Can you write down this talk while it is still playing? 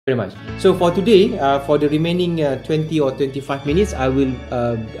Very much. So for today, for the remaining 20 or 25 minutes, I will.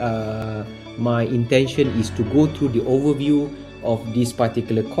 My intention is to go through the overview of this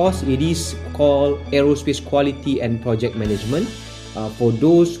particular course. It is called Aerospace Quality and Project Management. For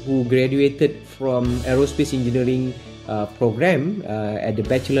those who graduated from Aerospace Engineering program at the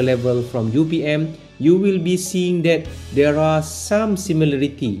bachelor level from UPM, you will be seeing that there are some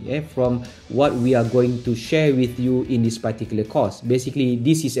similarity from what we are going to share with you in this particular course. Basically,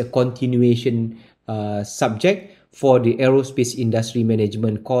 this is a continuation subject for the aerospace industry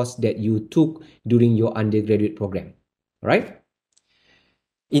management course that you took during your undergraduate program. Right?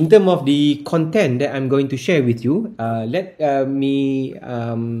 In terms of the content that I'm going to share with you, let me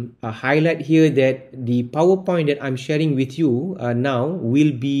highlight here that the PowerPoint that I'm sharing with you now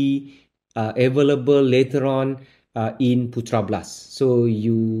will be available later on in Putra Blast. So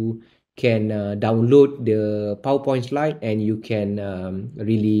you can download the PowerPoint slide and you can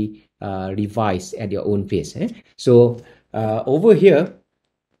really revise at your own pace. So over here,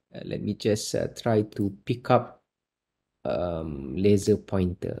 let me just try to pick up laser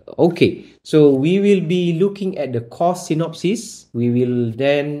pointer. Okay, so we will be looking at the course synopsis. We will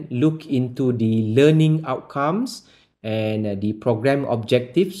then look into the learning outcomes and the program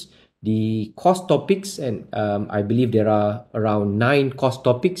objectives, the course topics, and I believe there are around 9 course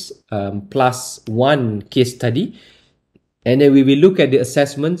topics plus 1 case study. And then we will look at the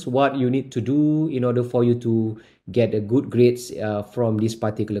assessments, what you need to do in order for you to get a good grades from this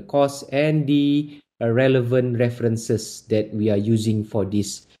particular course, and the relevant references that we are using for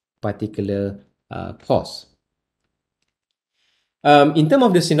this particular course. In terms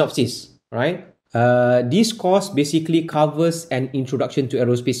of the synopsis, right? This course basically covers an introduction to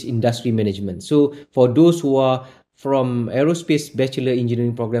aerospace industry management. So for those who are from aerospace bachelor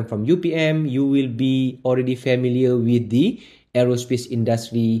engineering program from UPM, you will be already familiar with the aerospace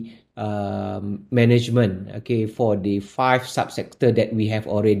industry management, okay, for the 5 subsector that we have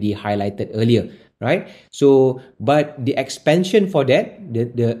already highlighted earlier, right? So but the expansion for that,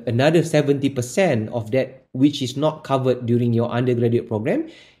 the another 70% of that which is not covered during your undergraduate program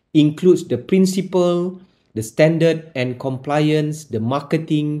includes the principle, the standard and compliance, the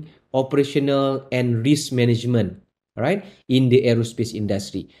marketing, operational and risk management, right, in the aerospace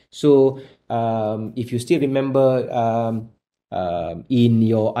industry. So if you still remember in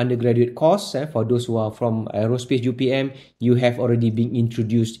your undergraduate course, for those who are from aerospace UPM, you have already been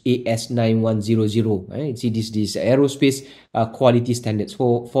introduced AS9100. See this aerospace quality standards.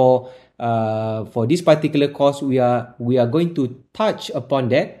 For this particular course, we are going to touch upon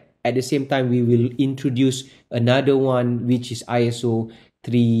that. At the same time, we will introduce another one, which is ISO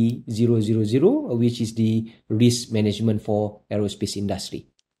 3000, which is the risk management for aerospace industry.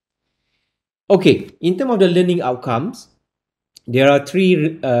 Okay, in terms of the learning outcomes, there are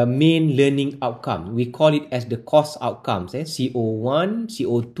 3 main learning outcomes. We call it as the course outcomes, CO1,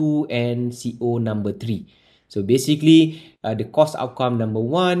 CO2, and CO number 3. So basically, the course outcome number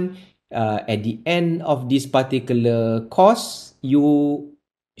 1, at the end of this particular course, you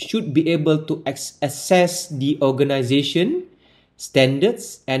should be able to assess the organization,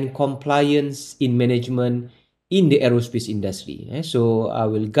 standards, and compliance in management in the aerospace industry. So I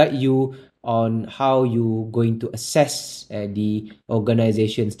will guide you on how you going to assess the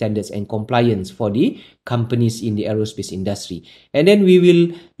organization standards and compliance for the companies in the aerospace industry. And then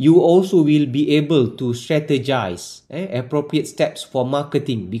you also will be able to strategize appropriate steps for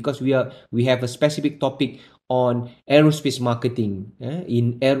marketing, because we have a specific topic on aerospace marketing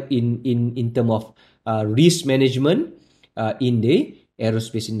in terms of risk management in the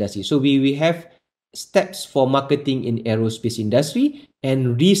aerospace industry. So we have steps for marketing in aerospace industry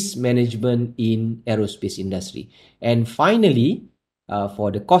and risk management in aerospace industry. And finally, for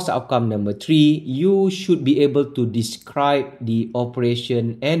the course outcome number 3, you should be able to describe the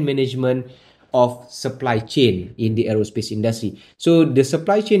operation and management of supply chain in the aerospace industry. So the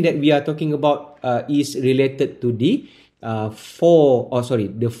supply chain that we are talking about is related to the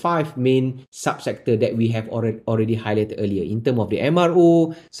 5 main subsector that we have already highlighted earlier, in terms of the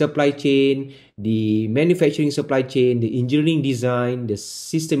MRO supply chain, the manufacturing supply chain, the engineering design, the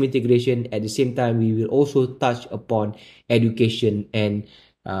system integration. At the same time, we will also touch upon education and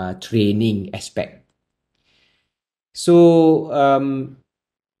training aspect. So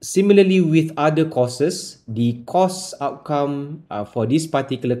similarly with other courses, the course outcome for this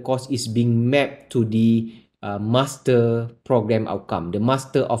particular course is being mapped to the master program outcome, the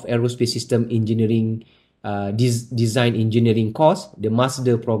Master of Aerospace System Engineering Design Engineering course, the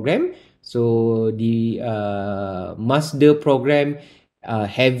master program. So the master program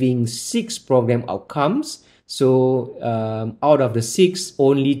having 6 program outcomes. So out of the 6,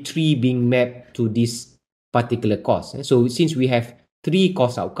 only 3 being mapped to this particular course. So since we have 3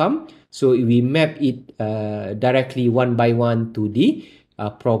 course outcome, so we map it directly one by one to the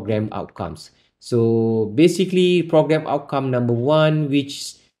program outcomes. So basically, program outcome number 1,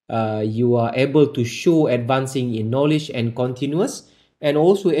 which you are able to show advancing in knowledge and continuous, and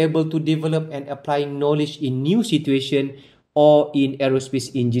also able to develop and applying knowledge in new situation or in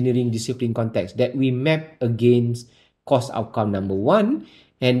aerospace engineering discipline context, that we map against course outcome number 1.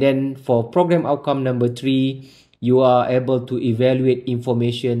 And then for program outcome number 3, you are able to evaluate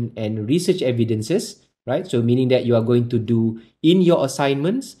information and research evidences, right? So meaning that you are going to do in your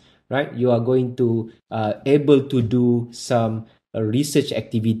assignments, right? You are going to able to do some research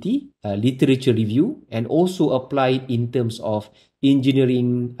activity, literature review, and also apply it in terms of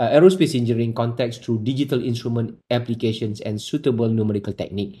engineering, aerospace engineering context through digital instrument applications and suitable numerical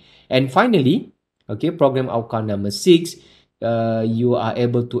technique. And finally, okay, program outcome number 6, you are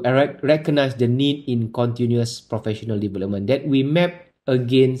able to recognize the need in continuous professional development, that we map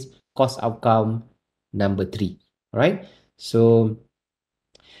against course outcome number 3. All right. So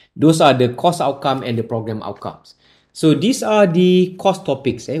those are the course outcome and the program outcomes. So these are the course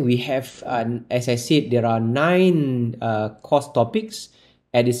topics. We have, as I said, there are 9 course topics.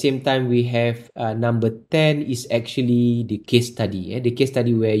 At the same time, we have number 10 is actually the case study. The case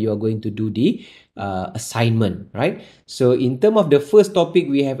study where you are going to do the assignment, right? So in terms of the first topic,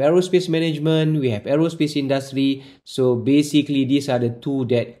 we have aerospace management, we have aerospace industry. So basically, these are the 2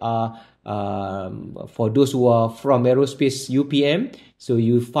 that are for those who are from aerospace UPM. So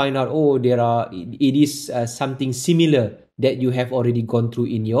you find out, it is something similar that you have already gone through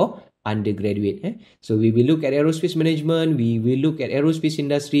in your undergraduate. So we will look at aerospace management, we will look at aerospace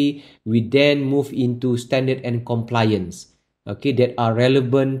industry, we then move into standard and compliance, okay, that are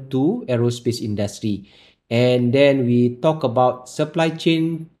relevant to aerospace industry. And then we talk about supply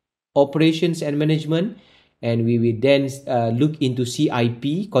chain operations and management, and we will then look into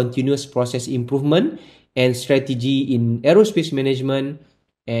CIP, continuous process improvement, and strategy in aerospace management.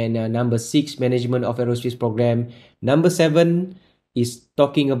 And number 6, management of aerospace program. Number 7 is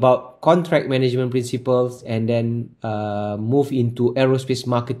talking about contract management principles, and then move into aerospace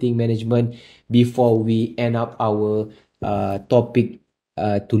marketing management before we end up our topic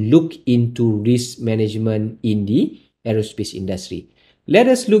to look into risk management in the aerospace industry. Let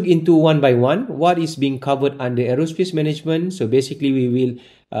us look into one by one what is being covered under aerospace management. So basically, we will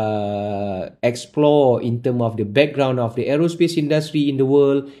explore in terms of the background of the aerospace industry in the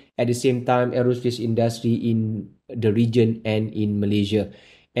world, at the same time aerospace industry in the region and in Malaysia.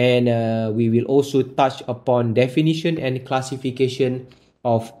 And we will also touch upon definition and classification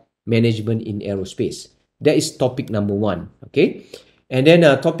of management in aerospace. That is topic number 1. Okay, and then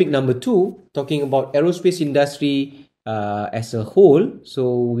topic number 2, talking about aerospace industry as a whole.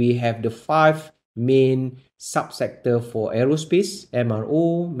 So we have the 5 main subsector for aerospace: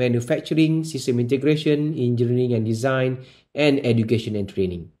 MRO, manufacturing, system integration, engineering and design, and education and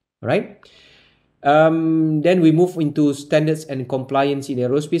training. Right. Then we move into standards and compliance in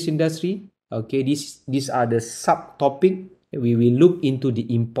aerospace industry. Okay, these are the subtopic. We will look into the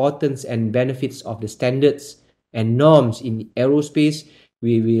importance and benefits of the standards and norms in aerospace.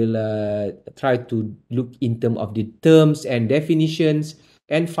 We will try to look in terms of the terms and definitions,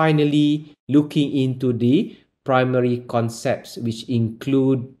 and finally looking into the primary concepts, which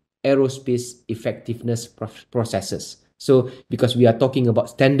include aerospace effectiveness processes. So because we are talking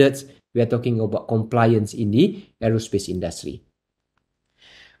about standards, we are talking about compliance in the aerospace industry.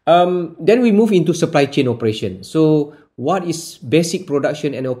 Then we move into supply chain operation. So what is basic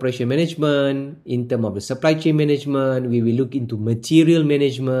production and operation management? In terms of the supply chain management, we will look into material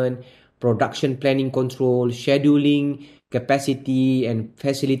management, production planning control, scheduling, capacity and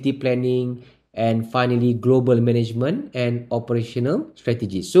facility planning, and finally global management and operational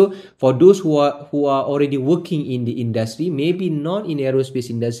strategies. So for those who are already working in the industry, maybe not in aerospace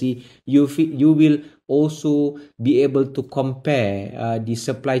industry, you will also be able to compare the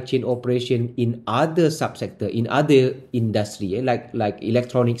supply chain operation in other subsector, in other industry, like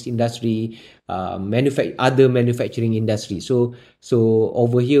electronics industry, other manufacturing industry. So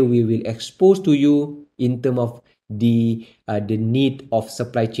over here we will expose to you in terms of the need of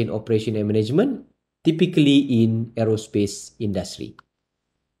supply chain operation and management, typically in aerospace industry.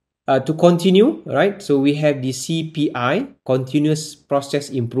 To continue, right? So we have the CPI, continuous process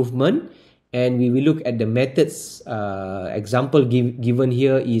improvement, and we will look at the methods. Example given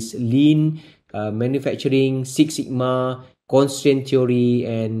here is lean manufacturing, Six Sigma, constraint theory,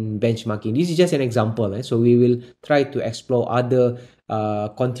 and benchmarking. This is just an example. So we will try to explore other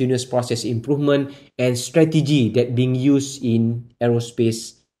continuous process improvement, and strategy that being used in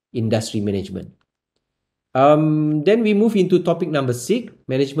aerospace industry management. Then we move into topic number 6,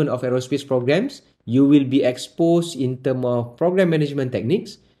 management of aerospace programs. You will be exposed in terms of program management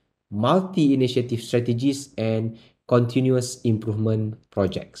techniques, multi-initiative strategies, and continuous improvement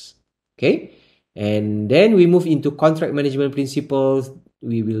projects. Okay, and then we move into contract management principles.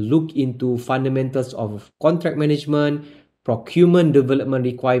 We will look into fundamentals of contract management, procurement development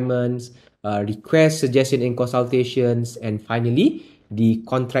requirements, request, suggestion, and consultations, and finally, the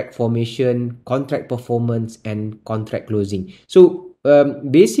contract formation, contract performance, and contract closing. So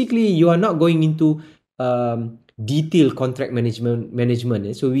basically, you are not going into detailed contract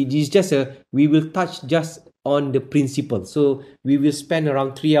management. So we will touch just on the principle. So we will spend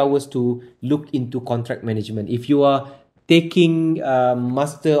around 3 hours to look into contract management. If you are taking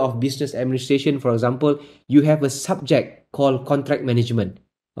Master of Business Administration, for example, you have a subject called contract management.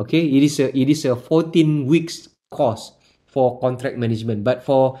 Okay, it is a 14 weeks course for contract management, but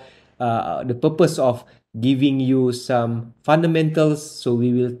for the purpose of giving you some fundamentals, so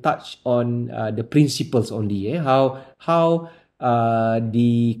we will touch on the principles only. How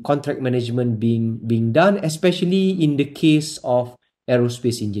the contract management being done, especially in the case of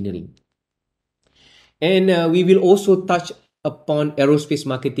aerospace engineering. And we will also touch upon aerospace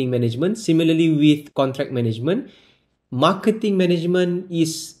marketing management. Similarly with contract management, marketing management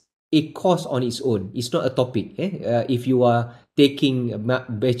is a course on its own. It's not a topic. If you are taking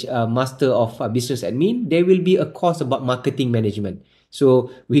Master of Business Admin, there will be a course about marketing management.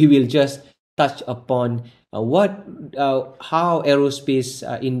 So we will just touch upon how aerospace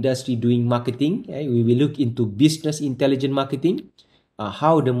industry doing marketing. We will look into business intelligent marketing,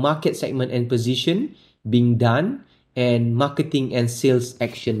 how the market segment and position being done, and marketing and sales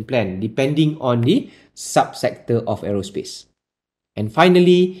action plan depending on the subsector of aerospace. And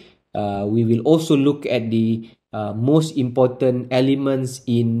finally, we will also look at the most important elements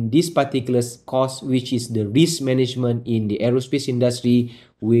in this particular course, which is the risk management in the aerospace industry.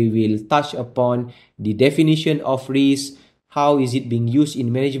 We will touch upon the definition of risk, how is it being used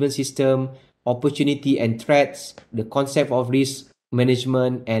in management system, opportunity and threats, the concept of risk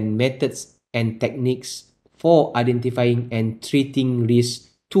management, and methods and techniques for identifying and treating risk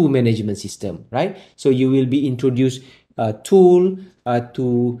to management system, right? So you will be introduced a tool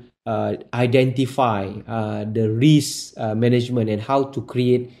to identify the risk management and how to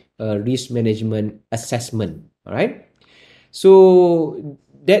create a risk management assessment. All right. So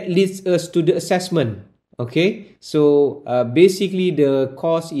that leads us to the assessment. Okay. So basically the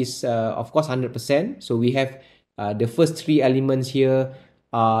course is of course 100%. So we have the first 3 elements here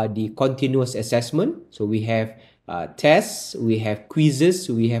are the continuous assessment. So we have tests, we have quizzes,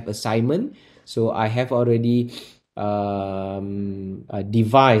 we have assignment. So I have already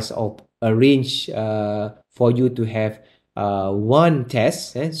devised or arranged for you to have one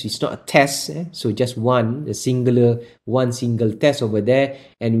test. So it's not a test. So just one single test over there,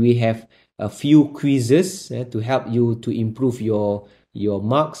 and we have a few quizzes to help you to improve your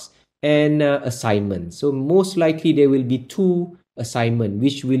marks, and assignments. So most likely there will be 2 assignment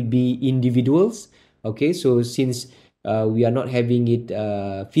which will be individuals. Okay, so since we are not having it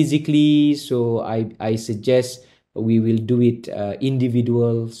physically, so I suggest we will do it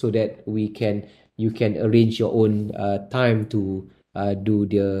individual, so that you can arrange your own time to do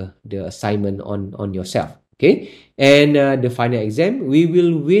the assignment on yourself. Okay, and the final exam, we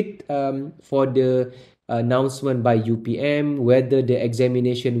will wait for the announcement by UPM whether the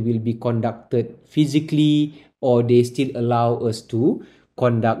examination will be conducted physically or they still allow us to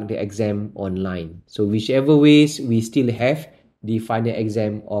conduct the exam online. So whichever ways, we still have the final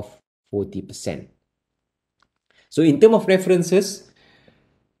exam of 40%. So in terms of references,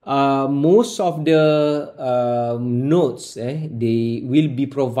 most of the notes they will be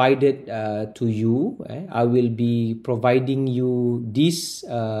provided to you. I will be providing you this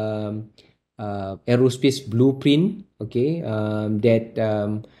aerospace blueprint. Okay,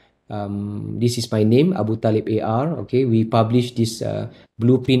 this is my name, Abu Talib AR. Okay, we published this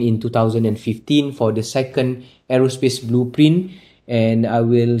blueprint in 2015 for the second aerospace blueprint, and I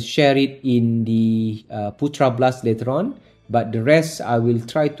will share it in the Putra Blast later on. But the rest, I will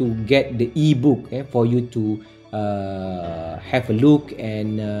try to get the ebook for you to have a look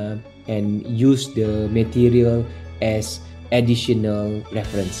and use the material as additional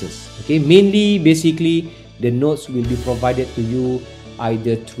references. Okay, mainly, basically, the notes will be provided to you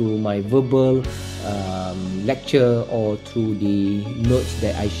either through my verbal lecture or through the notes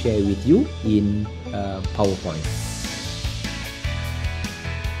that I share with you in PowerPoint.